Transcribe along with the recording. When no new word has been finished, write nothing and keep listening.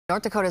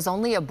North Dakota's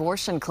only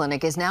abortion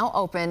clinic is now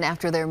open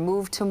after their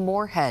move to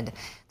Moorhead.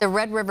 The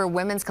Red River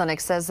Women's Clinic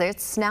says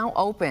it's now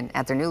open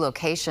at their new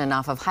location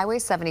off of Highway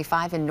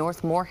 75 in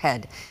North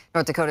Moorhead.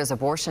 North Dakota's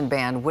abortion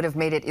ban would have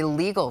made it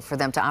illegal for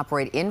them to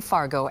operate in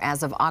Fargo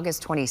as of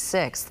August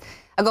 26th.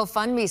 A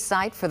GoFundMe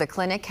site for the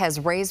clinic has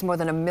raised more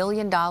than $1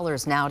 million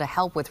now to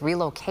help with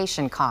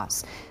relocation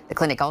costs. The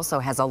clinic also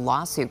has a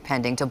lawsuit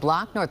pending to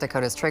block North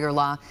Dakota's trigger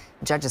law.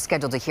 The judge is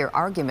scheduled to hear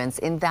arguments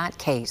in that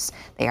case.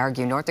 They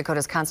argue North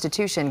Dakota's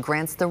Constitution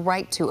grants the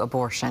right to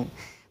abortion.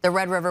 The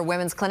Red River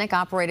Women's Clinic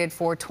operated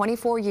for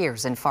 24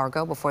 years in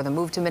Fargo before the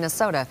move to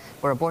Minnesota,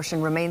 where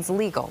abortion remains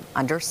legal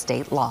under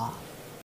state law.